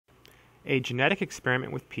A genetic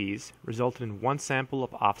experiment with peas resulted in one sample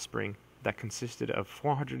of offspring that consisted of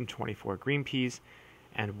 424 green peas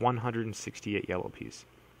and 168 yellow peas.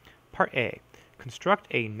 Part A. Construct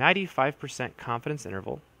a 95% confidence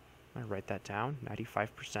interval. I'm going to write that down,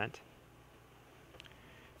 95%,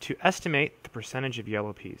 to estimate the percentage of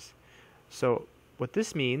yellow peas. So what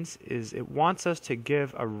this means is it wants us to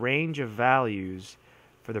give a range of values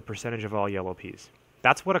for the percentage of all yellow peas.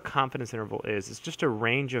 That's what a confidence interval is. It's just a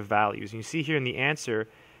range of values. And you see here in the answer,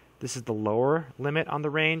 this is the lower limit on the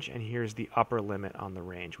range, and here's the upper limit on the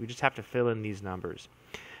range. We just have to fill in these numbers.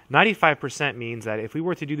 95% means that if we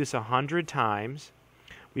were to do this 100 times,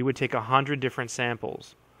 we would take 100 different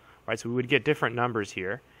samples, right? So we would get different numbers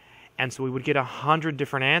here, and so we would get 100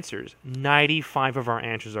 different answers. 95 of our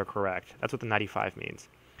answers are correct. That's what the 95 means.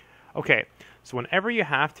 Okay, so whenever you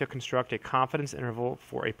have to construct a confidence interval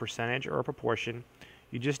for a percentage or a proportion,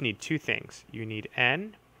 you just need two things. You need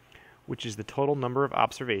n, which is the total number of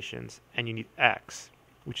observations, and you need x,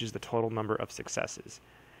 which is the total number of successes.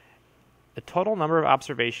 The total number of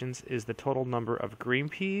observations is the total number of green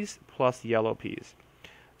peas plus yellow peas.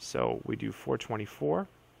 So we do 424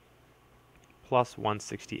 plus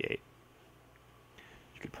 168.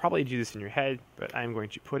 You could probably do this in your head, but I'm going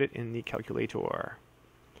to put it in the calculator.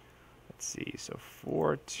 Let's see, so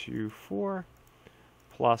 424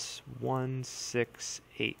 plus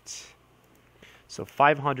 168. So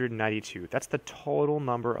 592. That's the total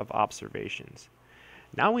number of observations.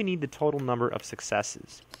 Now we need the total number of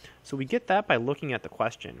successes. So we get that by looking at the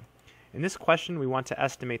question. In this question, we want to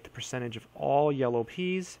estimate the percentage of all yellow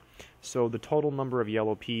peas. So the total number of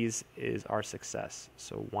yellow peas is our success.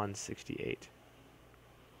 So 168.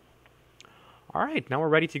 All right, now we're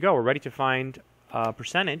ready to go. We're ready to find a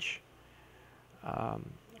percentage, a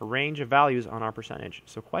range of values on our percentage.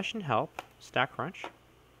 So question help, StatCrunch.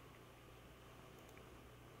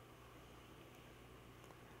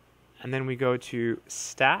 And then we go to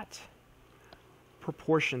stat,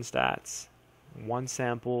 proportion stats, one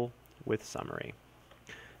sample with summary.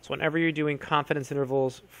 So whenever you're doing confidence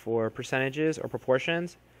intervals for percentages or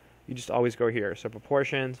proportions, you just always go here. So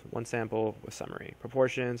proportions, one sample with summary.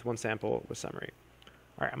 Proportions, one sample with summary.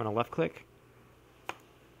 All right, I'm going to left click.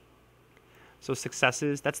 So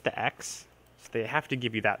successes, that's the x. So they have to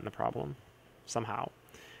give you that in the problem somehow.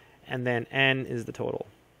 And then n is the total.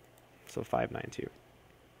 So 592. It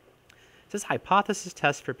says hypothesis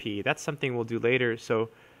test for p. That's something we'll do later. So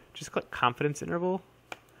just click confidence interval.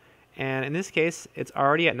 And in this case, it's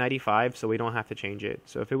already at 95, so we don't have to change it.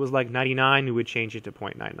 So if it was like 99, we would change it to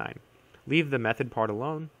 0.99. Leave the method part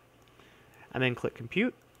alone. And then click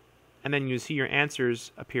compute. And then you see your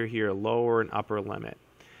answers appear here, lower and upper limit.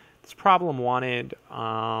 This problem wanted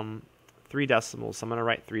 3 decimals, so I'm going to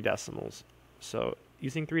write 3 decimals. So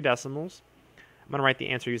using 3 decimals, I'm going to write the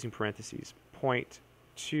answer using parentheses.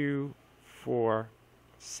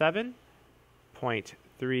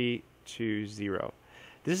 0.247.320.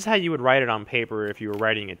 This is how you would write it on paper if you were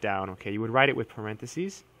writing it down. Okay, you would write it with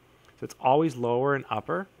parentheses. So it's always lower and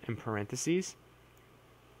upper in parentheses.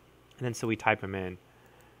 And then so we type them in.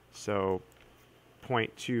 So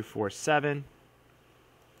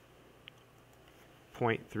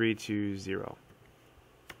 0.247.320.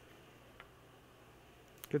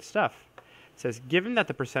 Good stuff. It says, given that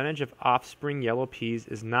the percentage of offspring yellow peas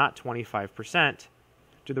is not 25%,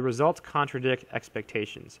 do the results contradict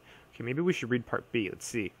expectations? Okay, maybe we should read part B. Let's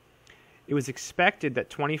see. It was expected that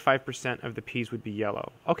 25% of the peas would be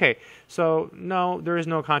yellow. Okay, so no, there is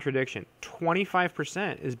no contradiction.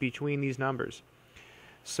 25% is between these numbers.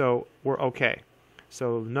 So we're okay.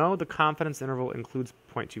 So no, the confidence interval includes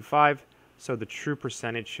 0.25, so the true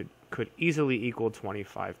percentage could easily equal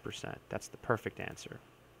 25%. That's the perfect answer.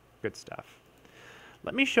 Good stuff.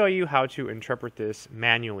 Let me show you how to interpret this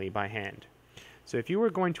manually by hand. So if you were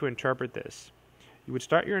going to interpret this, you would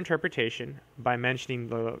start your interpretation by mentioning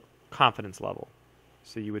the confidence level.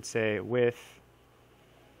 So you would say with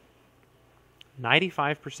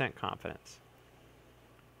 95% confidence.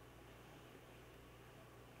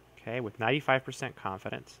 Okay, with 95%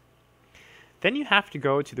 confidence. Then you have to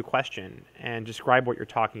go to the question and describe what you're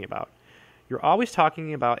talking about. You're always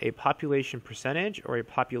talking about a population percentage or a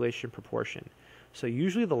population proportion. So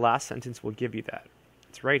usually the last sentence will give you that.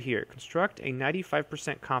 It's right here. Construct a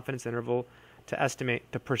 95% confidence interval to estimate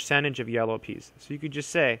the percentage of yellow peas. So you could just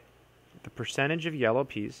say the percentage of yellow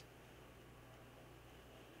peas,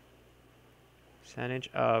 percentage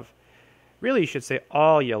of, really you should say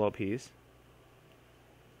all yellow peas.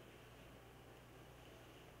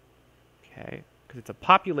 Okay, because it's a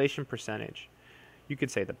population percentage. You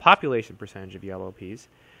could say the population percentage of yellow peas.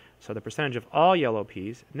 So the percentage of all yellow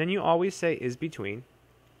peas, and then you always say is between,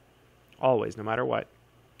 always, no matter what.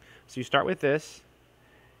 So you start with this.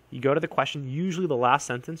 You go to the question, usually the last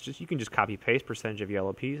sentence, you can just copy paste percentage of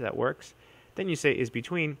yellow peas, that works. Then you say is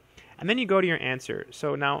between, and then you go to your answer.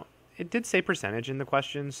 So now it did say percentage in the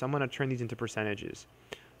question, so I'm going to turn these into percentages.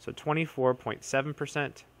 So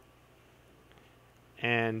 24.7%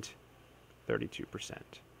 and 32%.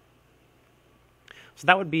 So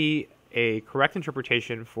that would be a correct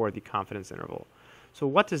interpretation for the confidence interval. So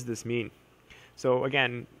what does this mean? So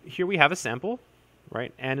again, here we have a sample,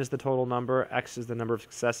 right? N is the total number, X is the number of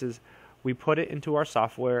successes. We put it into our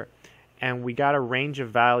software, and we got a range of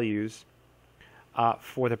values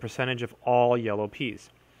for the percentage of all yellow peas.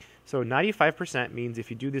 So 95% means if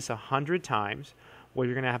you do this 100 times, well,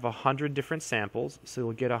 you're going to have 100 different samples, so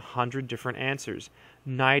you'll get 100 different answers.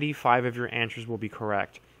 95 of your answers will be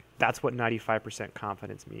correct. That's what 95%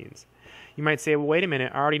 confidence means. You might say, well, wait a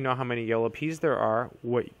minute, I already know how many yellow peas there are.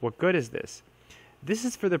 What good is this? This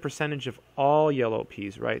is for the percentage of all yellow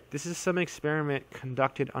peas, right? This is some experiment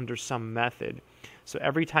conducted under some method. So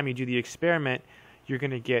every time you do the experiment, you're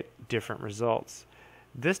going to get different results.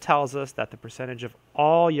 This tells us that the percentage of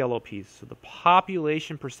all yellow peas, so the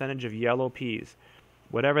population percentage of yellow peas,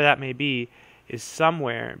 whatever that may be, is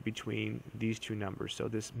somewhere between these two numbers. So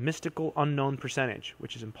this mystical unknown percentage,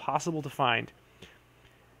 which is impossible to find,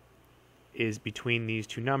 is between these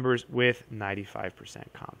two numbers with 95%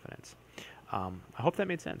 confidence. I hope that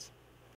made sense.